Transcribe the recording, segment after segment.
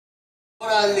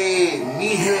Órale,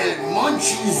 Meathead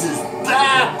Munchies is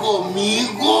back,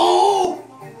 amigo!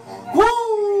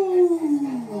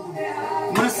 Woo!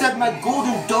 I'm gonna set my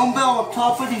golden dumbbell on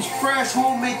top of these fresh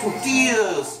homemade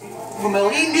tortillas from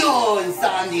El Indio in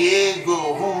San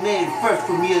Diego. Homemade, fresh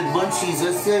from Meathead Munchies,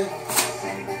 I say.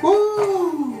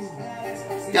 Woo!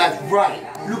 That's right.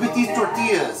 Look at these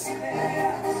tortillas.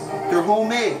 They're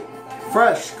homemade,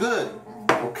 fresh, good.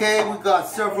 Okay, we got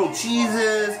several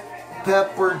cheeses.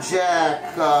 Pepper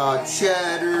jack,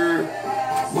 cheddar,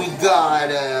 we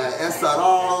got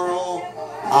Esadaro,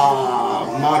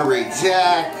 Monterey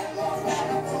Jack,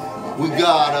 we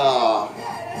got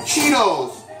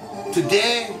Cheetos.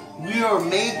 Today we are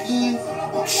making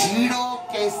Cheeto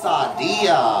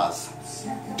quesadillas.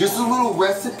 Just a little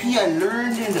recipe I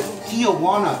learned in the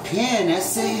Tijuana pen. I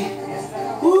say,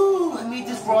 woo, I made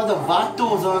this for all the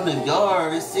vatos on the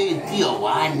yard. I say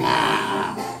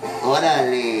Tijuana.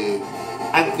 Orale.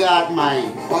 I got my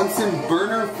Bunsen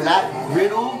burner flat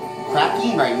griddle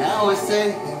cracking right now. I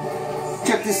say,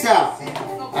 check this out.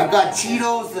 I got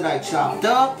Cheetos that I chopped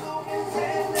up.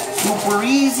 Super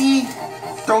easy.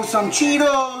 Throw some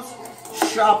Cheetos.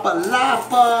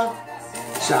 Chapalapa.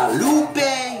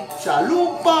 Chalupe.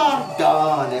 Chalupa.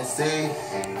 Done. I say,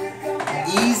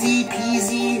 easy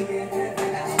peasy.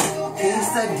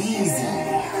 Quesadilla.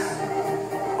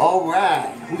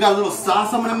 Alright, we got a little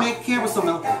sauce I'm gonna make here with some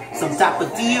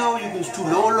tapatio. You can use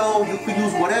tulolo, you can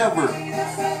use whatever.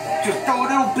 Just throw a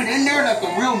little bit in there like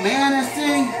a real man, I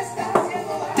think.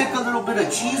 Take a little bit of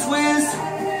cheese whiz.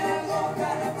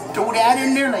 Throw that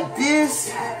in there like this.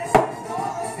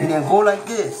 And then go like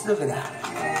this. Look at that.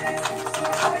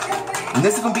 And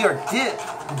this is gonna be our dip.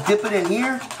 Dip it in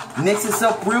here. Mix this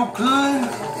up real good.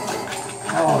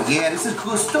 Oh yeah, this is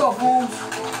good stuff, folks.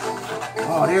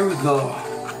 Oh, there we go.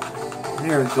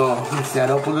 There we go. Mix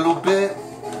that up a little bit.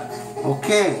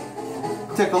 Okay.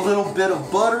 Take a little bit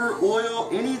of butter, oil,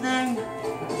 anything.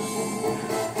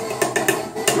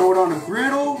 Throw it on the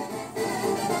griddle.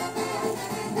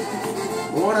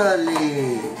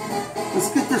 Orale. Let's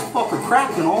get this fucker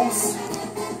cracking, Holmes.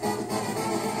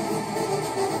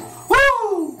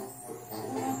 Woo!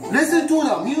 Listen to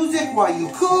the music while you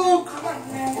cook.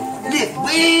 Let's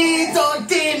wait all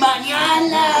day,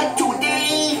 mañana,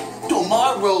 today,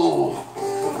 tomorrow.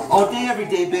 All day, every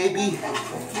day, baby.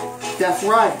 That's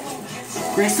right.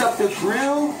 Grease up the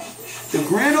grill. The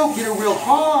griddle, get it real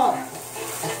hot.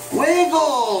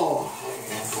 Fuego.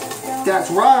 That's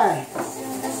right.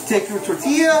 Take your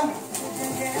tortilla.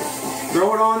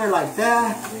 Throw it on there like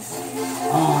that.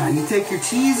 Oh, you take your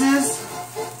cheeses.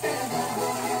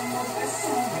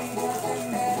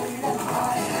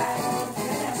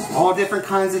 All different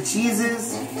kinds of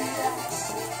cheeses.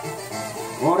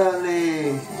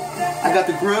 Orale. I got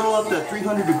the griddle up to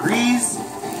 300 degrees.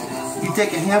 You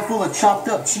take a handful of chopped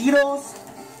up Cheetos.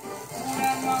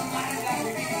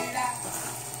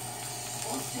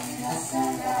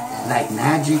 Like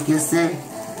magic, you say.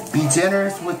 Be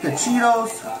generous with the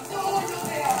Cheetos.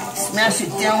 Smash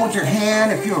it down with your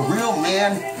hand if you're a real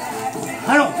man.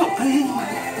 I don't feel pain.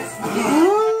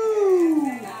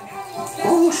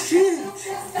 Oh shit.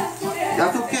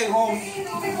 That's okay, Holmes.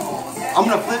 I'm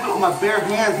gonna flip it with my bare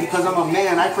hands because I'm a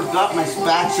man. I forgot my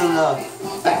spatula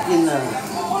back in the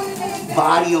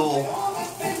barrio.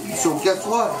 So guess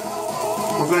what?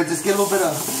 We're gonna just get a little bit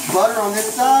of butter on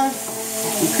this side.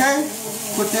 Okay?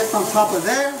 Put this on top of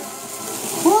there.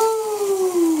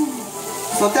 Woo!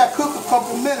 Let that cook a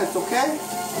couple minutes, okay?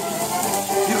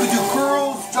 You can do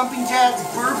curls, jumping jacks,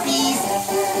 burpees,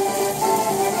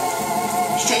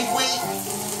 shake weight,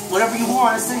 whatever you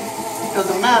want, I say.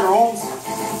 Doesn't matter, Holmes.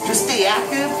 Just stay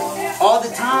active all the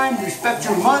time. Respect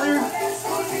your mother.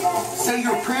 Say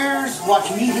your prayers. Watch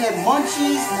Meathead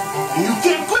Munchies. And you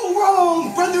can't go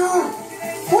wrong, brother.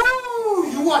 Woo!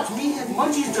 You watch Meathead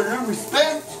Munchies to learn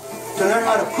respect, to learn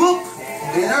how to cook,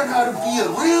 and learn how to be a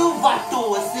real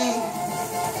vato, I say.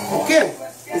 Okay,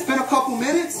 it's been a couple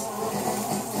minutes.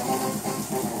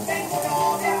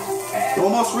 You're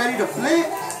almost ready to flip.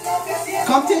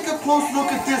 Come take a close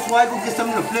look at this while I go get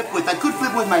something to flip with. I could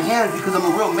flip with my hands because I'm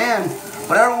a real man,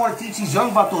 but I don't want to teach these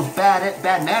young vatos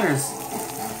bad manners.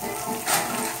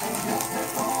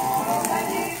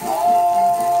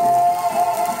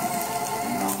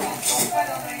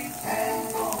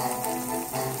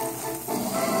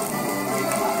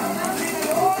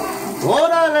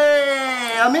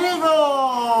 Orale,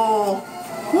 amigo!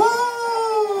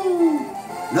 Woo!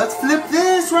 Let's flip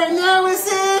this right now, is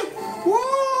it? Woo!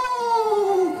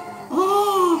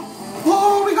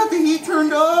 Oh, we got the heat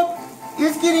turned up.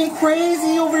 It's getting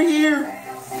crazy over here.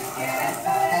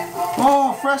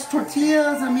 Oh, fresh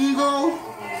tortillas, amigo.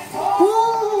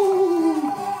 Woo!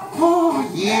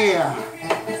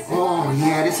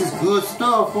 This is good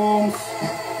stuff, Holmes.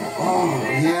 Oh,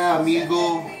 yeah,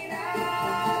 amigo.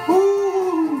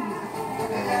 Woo!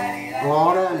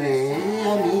 Orale,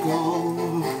 amigo.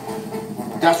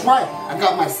 That's right. I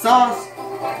got my sauce,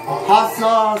 hot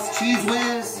sauce, cheese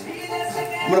whiz.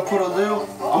 I'm gonna put a little.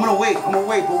 I'm gonna wait.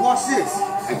 But watch this.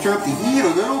 I turn up the heat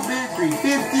a little bit,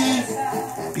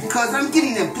 350, because I'm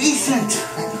getting impatient.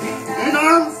 And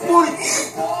I'm going to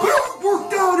eat.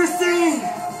 Worked out this thing.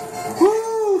 Woo!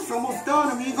 It's almost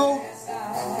done, amigo.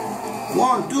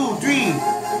 1, 2, 3.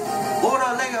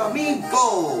 Orale,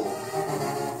 amigo.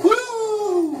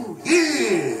 Woo!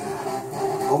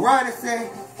 Yeah! Alright, I say.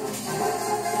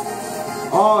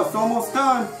 Oh, it's almost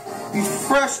done. These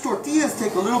fresh tortillas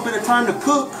take a little bit of time to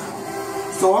cook.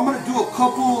 So I'm going to do a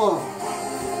couple of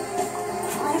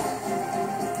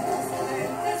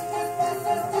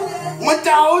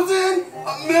 1,000,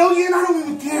 a million, I don't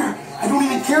even care. I don't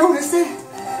even care what I say.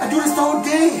 I do this all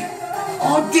day.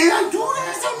 All day I do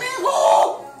this,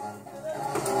 amigo.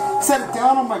 Set it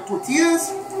down on my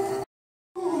tortillas.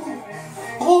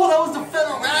 Oh, that was the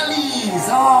federales.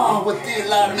 Oh, with the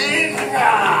la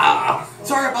negra.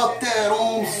 Sorry about that,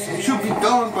 Holmes. It should be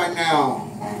done by now.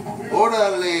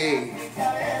 Orale.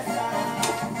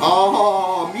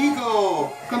 Oh, amigo.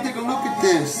 Come take a look at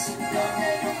this.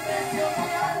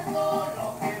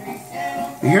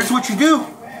 Here's what you do.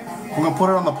 We're going to put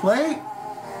it on the plate.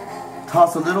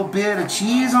 Toss a little bit of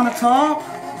cheese on the top.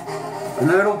 A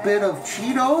little bit of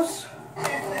Cheetos.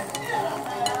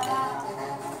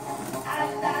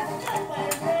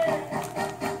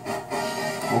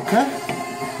 Okay.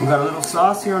 We got a little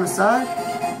sauce here on the side.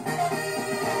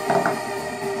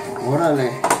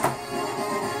 Orale.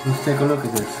 Let's take a look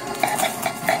at this.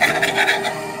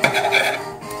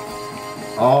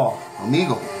 Oh,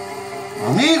 amigo.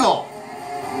 Amigo!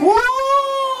 Woo!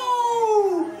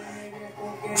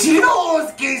 Cheetos,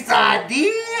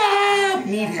 quesadilla!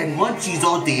 Meathead Munchies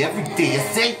all day, every day, I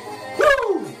say.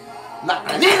 Woo! La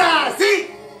canela,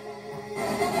 see?